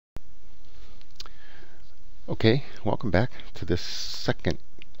Okay, welcome back to this second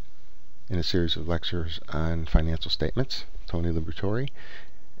in a series of lectures on financial statements. Tony Liberatore.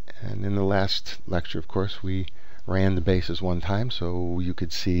 And in the last lecture, of course, we ran the bases one time so you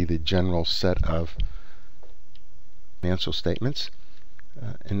could see the general set of financial statements.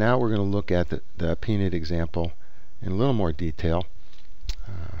 And now we're going to look at the peanut example in a little more detail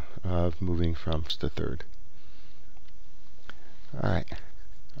of moving from first to third. Alright,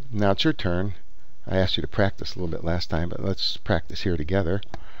 now it's your turn. I asked you to practice a little bit last time, but let's practice here together.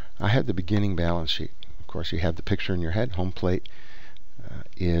 I had the beginning balance sheet. Of course, you have the picture in your head. Home plate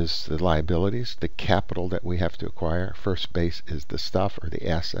is the liabilities, the capital that we have to acquire. First base is the stuff or the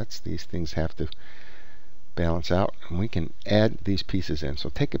assets. These things have to balance out, and we can add these pieces in. So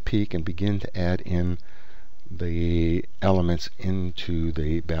take a peek and begin to add in the elements into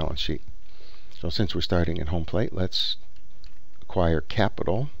the balance sheet. So since we're starting at home plate, let's acquire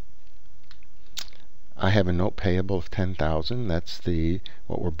capital. I have a note payable of $10,000. That's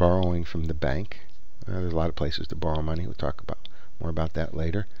what we're borrowing from the bank. There's a lot of places to borrow money. We'll talk more about that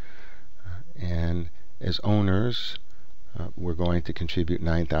later. And as owners, we're going to contribute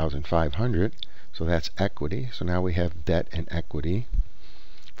 $9,500. So that's equity. So now we have debt and equity.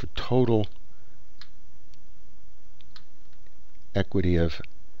 For total equity of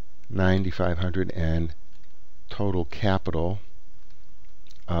 $9,500 and total capital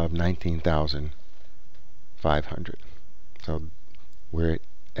of $19,500. So we're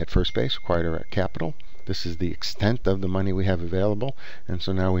at first base, acquired our capital. This is the extent of the money we have available, and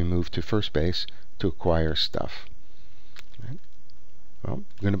so now we move to first base to acquire stuff. Right. Well,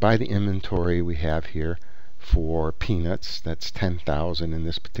 we're going to buy the inventory we have here for peanuts. That's $10,000 in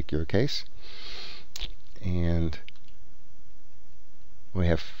this particular case, and we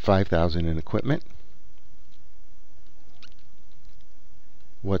have $5,000 in equipment.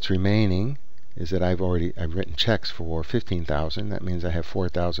 What's remaining is that I've written checks for $15,000. That means I have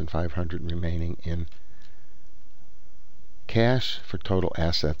 $4,500 remaining in cash for total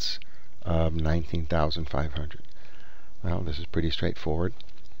assets of $19,500. Well, this is pretty straightforward.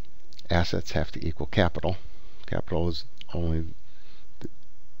 Assets have to equal capital. Capital is only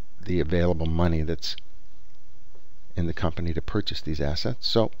the available money that's in the company to purchase these assets.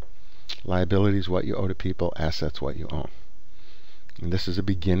 So liabilities, what you owe to people, assets, what you own. And this is a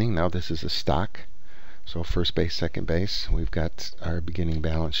beginning. Now this is a stock. So first base, second base, we've got our beginning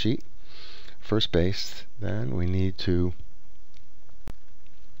balance sheet. First base, then we need to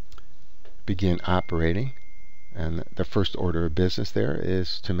begin operating. And the first order of business there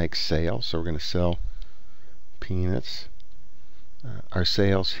is to make sales. So we're going to sell peanuts. Our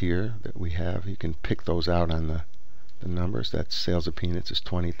sales here that we have, you can pick those out on the numbers. That's sales of peanuts is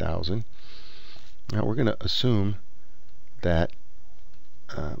 $20,000. Now we're going to assume that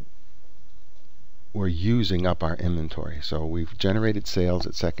we're using up our inventory. So we've generated sales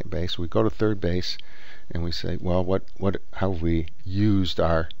at second base. We go to third base and we say, well, how have we used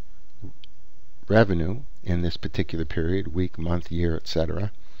our revenue in this particular period, week, month, year,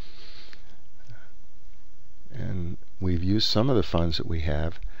 etc. And we've used some of the funds that we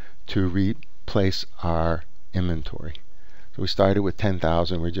have to replace our inventory. So we started with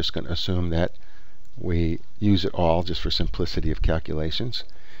 $10,000. We're just going to assume that we use it all just for simplicity of calculations.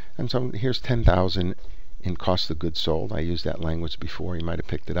 And so here's $10,000 in cost of goods sold. I used that language before. You might have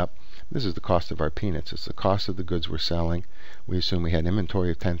picked it up. This is the cost of our peanuts. It's the cost of the goods we're selling. We assume we had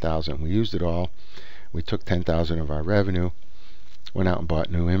inventory of $10,000. We used it all. We took $10,000 of our revenue, went out and bought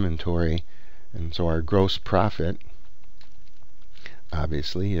new inventory. And so our gross profit,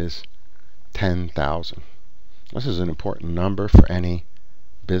 obviously, is $10,000. This is an important number for any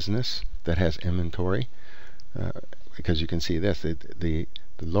business that has inventory, because you can see this, the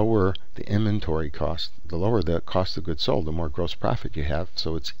lower the inventory cost, the lower the cost of goods sold, the more gross profit you have,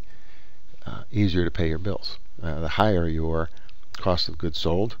 so it's easier to pay your bills. The higher your cost of goods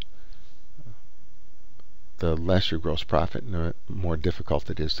sold, the less your gross profit, and the more difficult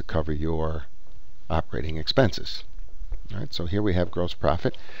it is to cover your operating expenses. All right, so here we have gross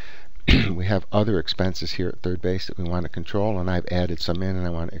profit. We have other expenses here at third base that we want to control, and I've added some in and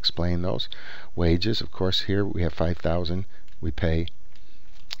I want to explain those. Wages, of course, here we have $5,000. We pay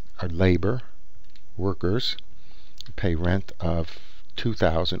our labor, workers, we pay rent of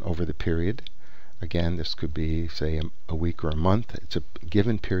 $2,000 over the period. Again, this could be, say, a week or a month. It's a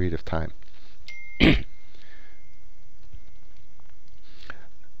given period of time.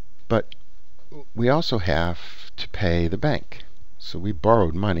 But we also have to pay the bank. So we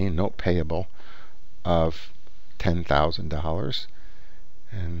borrowed money, note payable of $10,000,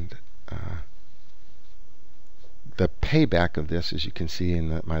 and the payback of this, as you can see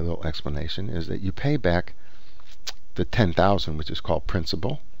in my little explanation, is that you pay back the $10,000, which is called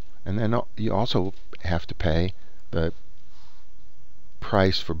principal, and then you also have to pay the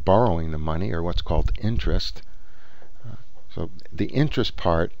price for borrowing the money, or what's called interest. So the interest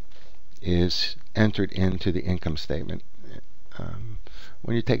part is entered into the income statement.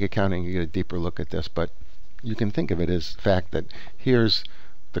 When you take accounting, you get a deeper look at this, but you can think of it as the fact that here's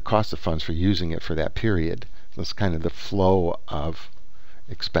the cost of funds for using it for that period. That's kind of the flow of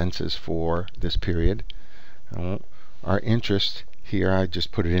expenses for this period. Our interest here, I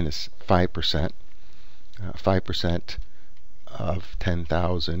just put it in as 5%. 5% of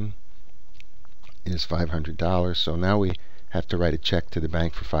 10,000 is $500. So now we have to write a check to the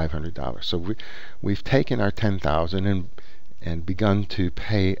bank for $500. So we've taken our 10,000 and begun to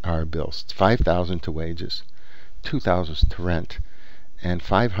pay our bills. It's 5,000 to wages, 2,000 to rent, and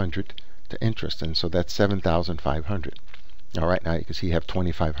 500 to interest, and so that's 7,500. All right, now you can see you have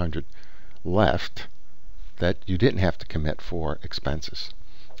 2,500 left that you didn't have to commit for expenses.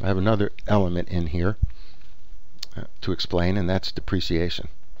 I have another element in here to explain, and that's depreciation.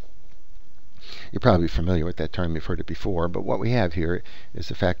 You're probably familiar with that term, you've heard it before, but what we have here is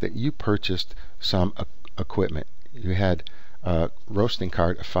the fact that you purchased some equipment. You had a roasting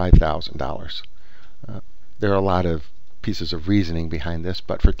cart of $5,000. There are a lot of pieces of reasoning behind this,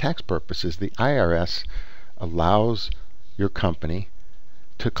 but for tax purposes, the IRS allows your company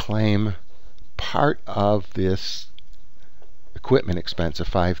to claim part of this equipment expense of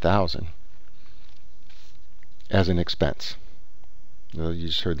 $5,000 as an expense. You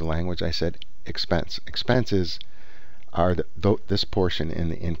just heard the language. I said expense. Expenses are this portion in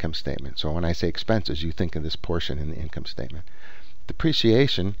the income statement. So when I say expenses, you think of this portion in the income statement.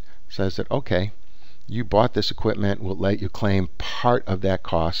 Depreciation says that, okay, you bought this equipment, we'll let you claim part of that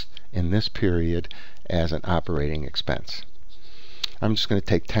cost in this period as an operating expense. I'm just going to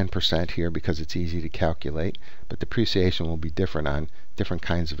take 10% here because it's easy to calculate, but depreciation will be different on different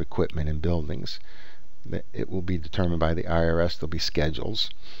kinds of equipment and buildings. It will be determined by the IRS. There'll be schedules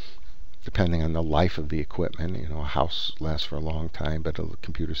depending on the life of the equipment. You know, a house lasts for a long time, but a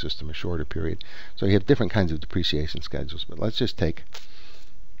computer system a shorter period. So you have different kinds of depreciation schedules, but let's just take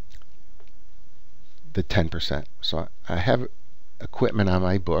the 10%. So I have equipment on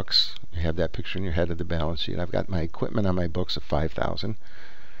my books. You have that picture in your head of the balance sheet. I've got my equipment on my books of $5,000.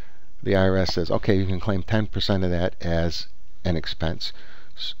 The IRS says, okay, you can claim 10% of that as an expense.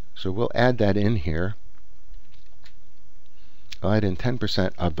 So we'll add that in here. I'll add in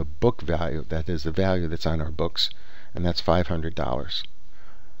 10% of the book value, that is the value that's on our books, and that's $500.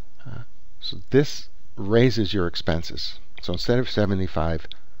 So this raises your expenses. So instead of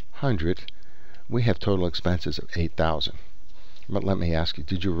 $7,500, we have total expenses of $8,000. But let me ask you,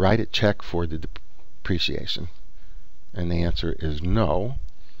 did you write a check for the depreciation? And the answer is no.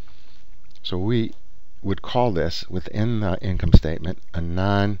 So we would call this, within the income statement, a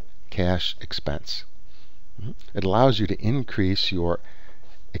non-cash expense. It allows you to increase your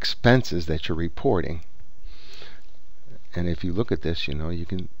expenses that you're reporting. And if you look at this, you know, you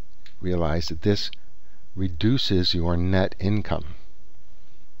can realize that this reduces your net income.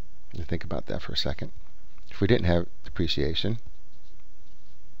 You think about that for a second. If we didn't have depreciation,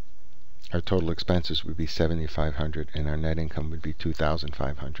 our total expenses would be $7,500 and our net income would be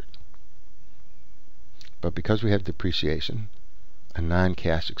 $2,500. But because we have depreciation, a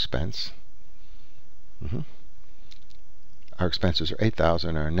non-cash expense, our expenses are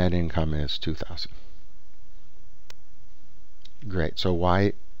 $8,000, our net income is $2,000. Great. So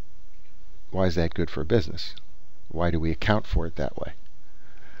why is that good for a business? Why do we account for it that way?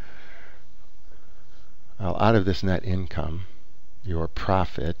 Well, out of this net income, your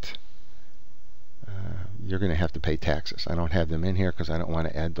profit, you're going to have to pay taxes. I don't have them in here because I don't want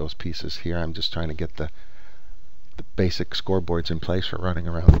to add those pieces here. I'm just trying to get the basic scoreboards in place for running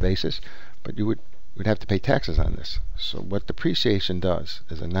around the bases. But you would have to pay taxes on this. So what depreciation does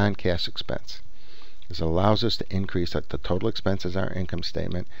as a non-cash expense is it allows us to increase the total expenses on our income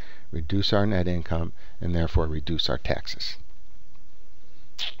statement, reduce our net income, and therefore reduce our taxes.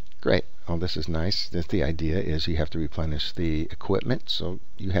 Great. Oh, this is nice. The idea is you have to replenish the equipment, so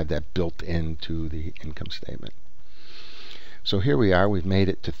you have that built into the income statement. So here we are. We've made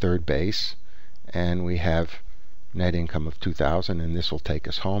it to third base, and we have net income of $2,000, and this will take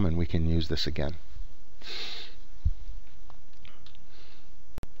us home, and we can use this again.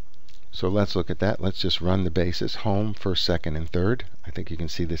 So let's look at that. Let's just run the bases: home, first, second, and third. I think you can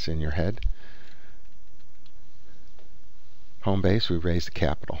see this in your head. Home base, we raised the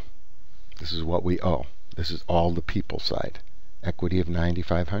capital. This is what we owe. This is all the people side. Equity of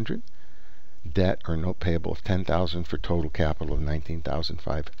 $9,500. Debt or note payable of $10,000 for total capital of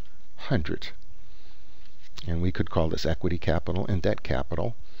 $19,500. And we could call this equity capital and debt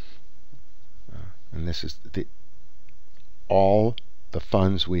capital. And this is all the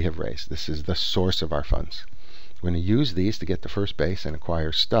funds we have raised. This is the source of our funds. We're going to use these to get to first base and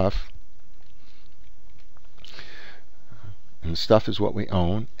acquire stuff. And stuff is what we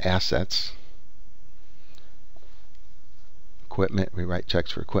own, assets, equipment. We write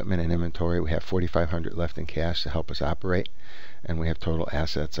checks for equipment and inventory. We have $4,500 left in cash to help us operate, and we have total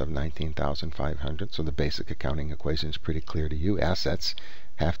assets of $19,500. So the basic accounting equation is pretty clear to you. Assets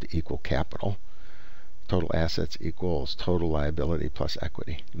have to equal capital. Total assets equals total liability plus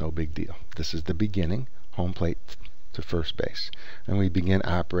equity. No big deal. This is the beginning, home plate to first base. And we begin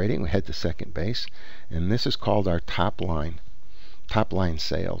operating. We head to second base, and this is called our top line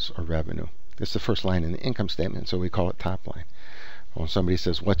sales or revenue. It's the first line in the income statement, so we call it top line. When somebody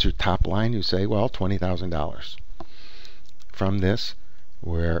says, what's your top line? You say, well, $20,000. From this,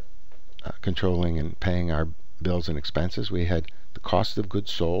 we're controlling and paying our bills and expenses. We had the cost of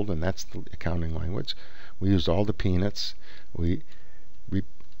goods sold, and that's the accounting language. We used all the peanuts. We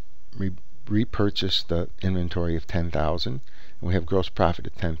repurchased the inventory of $10,000, and we have gross profit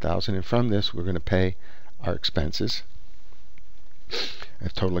of $10,000. And from this, we're going to pay our expenses. I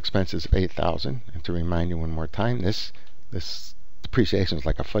have total expenses of $8,000. And to remind you one more time, this depreciation is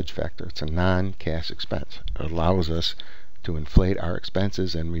like a fudge factor. It's a non-cash expense. It allows us to inflate our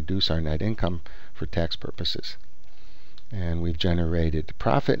expenses and reduce our net income for tax purposes. And we've generated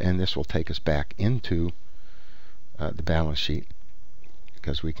profit, and this will take us back into the balance sheet,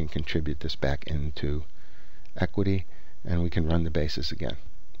 because we can contribute this back into equity, and we can run the bases again.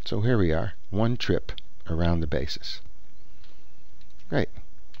 So here we are, one trip around the bases. Great.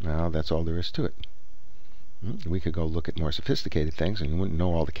 Now that's all there is to it. We could go look at more sophisticated things, and you wouldn't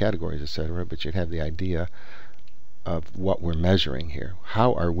know all the categories, etc., but you'd have the idea of what we're measuring here.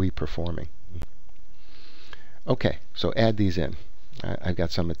 How are we performing? Okay, so add these in. I've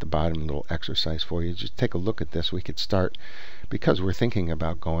got some at the bottom, a little exercise for you. Just take a look at this. We could start, because we're thinking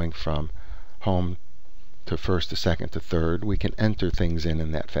about going from home to first to second to third, we can enter things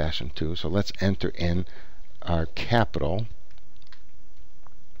in that fashion too. So let's enter in our capital.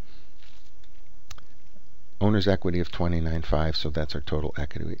 Owner's equity of $29,500, so that's our total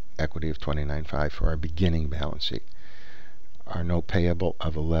equity of $29,500 for our beginning balance sheet. Our note payable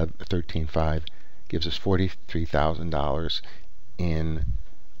of $13,500 gives us $43,000 in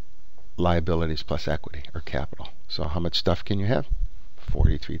liabilities plus equity or capital. So how much stuff can you have?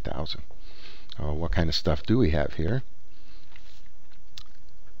 $43,000. What kind of stuff do we have here?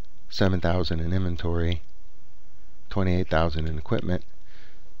 $7,000 in inventory, $28,000 in equipment.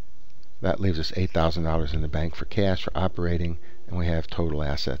 That leaves us $8,000 in the bank for cash for operating, and we have total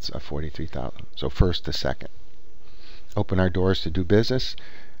assets of $43,000. So first to second. Open our doors to do business.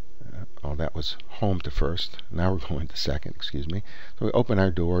 That was home to first. Now we're going to second, excuse me. So we open our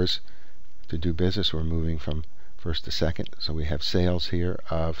doors to do business. We're moving from first to second. So we have sales here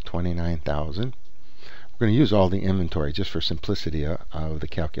of $29,000. We're going to use all the inventory just for simplicity of the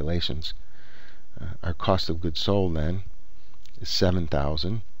calculations. Our cost of goods sold then is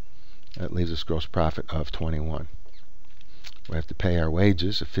 $7,000. That leaves us gross profit of $21,000. We have to pay our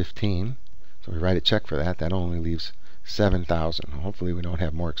wages of $15,000. So we write a check for that. That only leaves $7,000. Hopefully we don't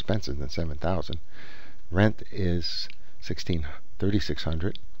have more expenses than $7,000. Rent is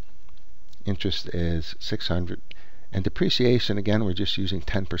 $3,600. Interest is $600. And depreciation, again, we're just using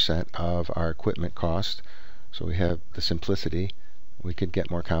 10% of our equipment cost. So we have the simplicity. We could get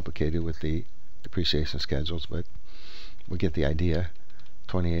more complicated with the depreciation schedules, but we get the idea.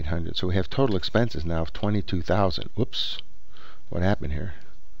 $2,800. So we have total expenses now of $22,000. Whoops. What happened here?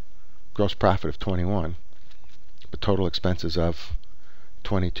 Gross profit of $21,000. But total expenses of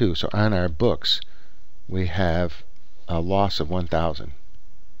 $22,000. So on our books, we have a loss of $1,000.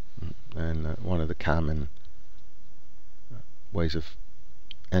 And one of the common ways of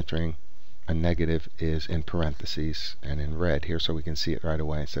entering a negative is in parentheses and in red here, so we can see it right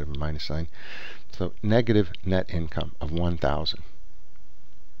away instead of a minus sign. So negative net income of $1,000.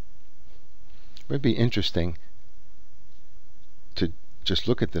 It would be interesting to just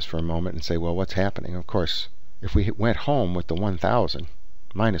look at this for a moment and say, well, what's happening? Of course, if we went home with the 1,000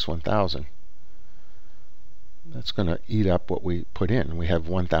 minus 1,000, that's going to eat up what we put in. We have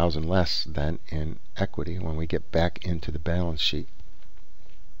 1,000 less than in equity when we get back into the balance sheet.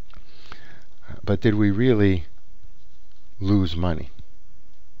 But did we really lose money?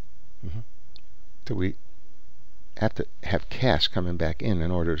 Did we have to have cash coming back in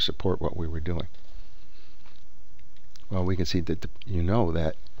order to support what we were doing? Well, we can see that you know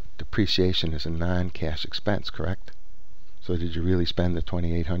that depreciation is a non-cash expense, correct? So did you really spend the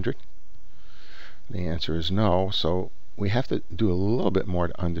 $2,800? The answer is no. So we have to do a little bit more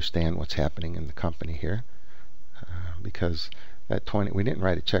to understand what's happening in the company here, because that we didn't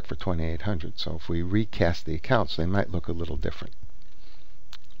write a check for $2,800. So if we recast the accounts, they might look a little different.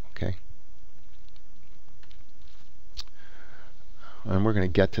 Okay. And we're going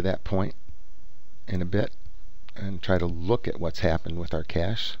to get to that point in a bit and try to look at what's happened with our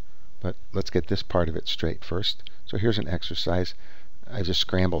cash. But let's get this part of it straight first. So here's an exercise. I just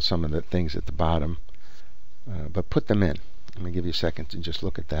scrambled some of the things at the bottom, but put them in. Let me give you a second to just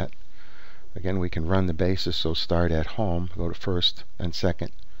look at that. Again, we can run the basis, so start at home, go to first, then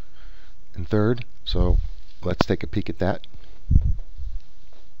second, and third. So let's take a peek at that.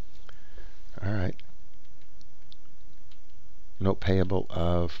 All right. Note payable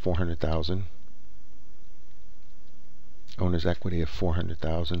of $400,000. Owner's equity of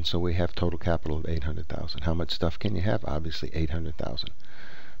 $400,000. So we have total capital of $800,000. How much stuff can you have? Obviously $800,000.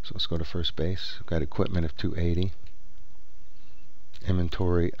 So let's go to first base. We've got equipment of $280.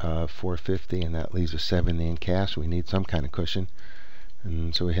 Inventory of $450, and that leaves us $70 in cash. We need some kind of cushion,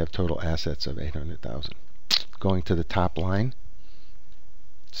 and so we have total assets of $800,000. Going to the top line,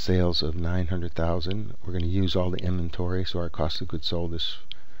 sales of $900,000. We're going to use all the inventory, so our cost of goods sold is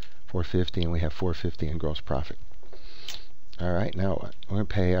 $450, and we have $450 in gross profit. All right, now what? We're going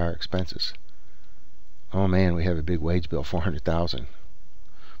to pay our expenses. Oh man, we have a big wage bill, $400,000.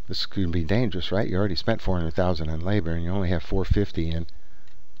 This could be dangerous, right? You already spent $400,000 on labor, and you only have $450 in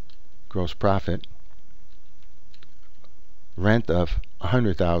gross profit. Rent of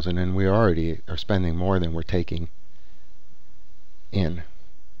 $100,000, and we already are spending more than we're taking in.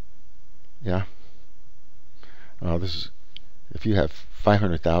 Yeah. This is if you have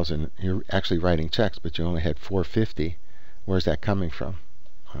 $500,000, you're actually writing checks, but you only had $450. Where's that coming from?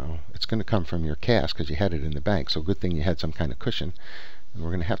 Well, it's going to come from your cash because you had it in the bank. So good thing you had some kind of cushion. And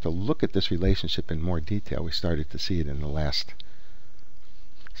we're going to have to look at this relationship in more detail. We started to see it in the last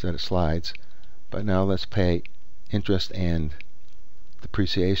set of slides. But now let's pay interest and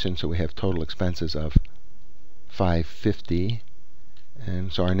depreciation. So we have total expenses of $550.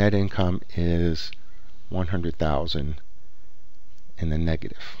 And so our net income is $100,000 in the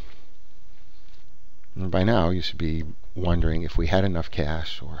negative. And by now you should be wondering if we had enough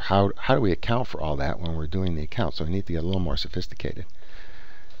cash, or how do we account for all that when we're doing the account. So we need to get a little more sophisticated.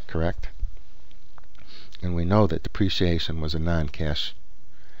 Correct? And we know that depreciation was a non-cash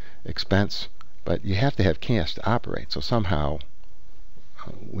expense, but you have to have cash to operate. So somehow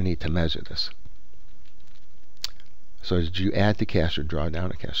we need to measure this. So did you add to cash or draw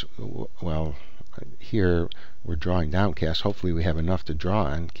down to cash? Well, here we're drawing down cash. Hopefully we have enough to draw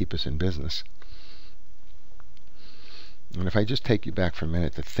and keep us in business. And if I just take you back for a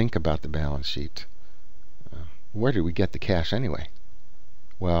minute to think about the balance sheet, where did we get the cash anyway?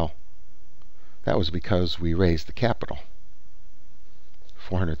 Well, that was because we raised the capital.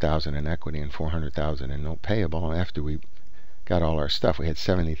 $400,000 in equity and $400,000 in note payable. And after we got all our stuff, we had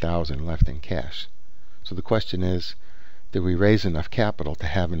 $70,000 left in cash. So the question is, did we raise enough capital to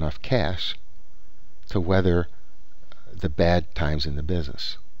have enough cash to weather the bad times in the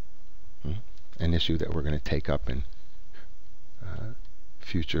business? An issue that we're going to take up in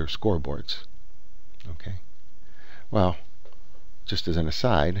future scoreboards. Okay. Well, just as an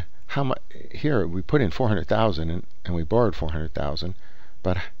aside, how much here we put in $400,000 and we borrowed $400,000,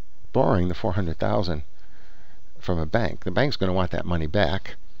 but borrowing the $400,000 from a bank, the bank's going to want that money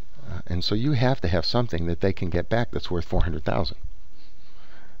back, and so you have to have something that they can get back that's worth $400,000.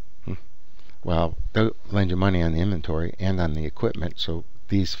 Well, they'll lend you money on the inventory and on the equipment, so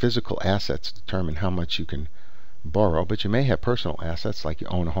these physical assets determine how much you can borrow, but you may have personal assets like you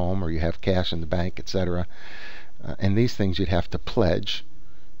own a home or you have cash in the bank, etc. And these things you'd have to pledge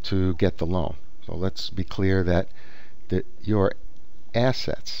to get the loan. So let's be clear that your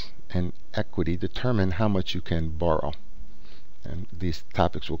assets and equity determine how much you can borrow. And these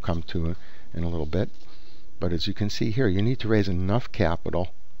topics we'll come to in a little bit. But as you can see here, you need to raise enough capital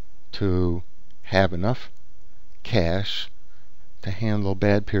to have enough cash to handle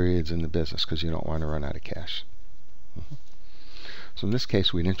bad periods in the business, because you don't want to run out of cash. So in this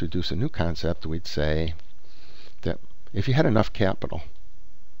case, we'd introduce a new concept. We'd say that if you had enough capital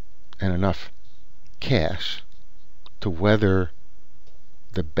and enough cash to weather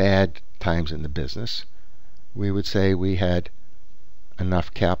the bad times in the business, we would say we had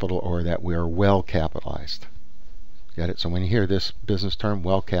enough capital, or that we are well capitalized. Get it? So when you hear this business term,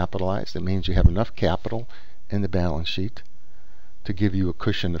 well capitalized, it means you have enough capital in the balance sheet to give you a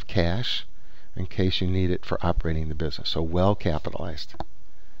cushion of cash in case you need it for operating the business. So well capitalized.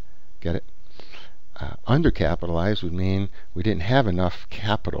 Get it? Undercapitalized would mean we didn't have enough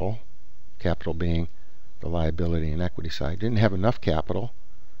capital capital being the liability and equity side. Didn't have enough capital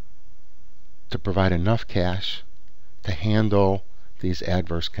to provide enough cash to handle these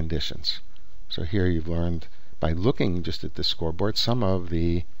adverse conditions. So here you've learned, by looking just at the scoreboard, some of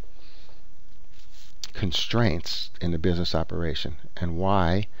the constraints in the business operation and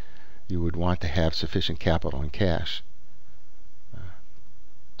why you would want to have sufficient capital and cash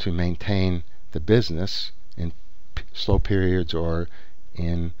to maintain the business in slow periods or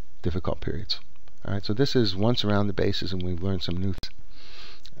in difficult periods. All right, so this is once around the bases, and we've learned some new things.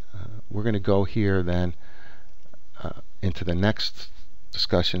 We're going to go here then into the next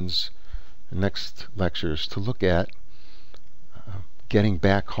discussions, next lectures, to look at getting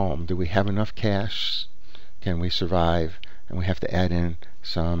back home. Do we have enough cash? Can we survive? And we have to add in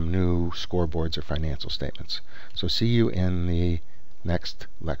some new scoreboards or financial statements. So see you in the next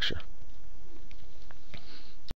lecture.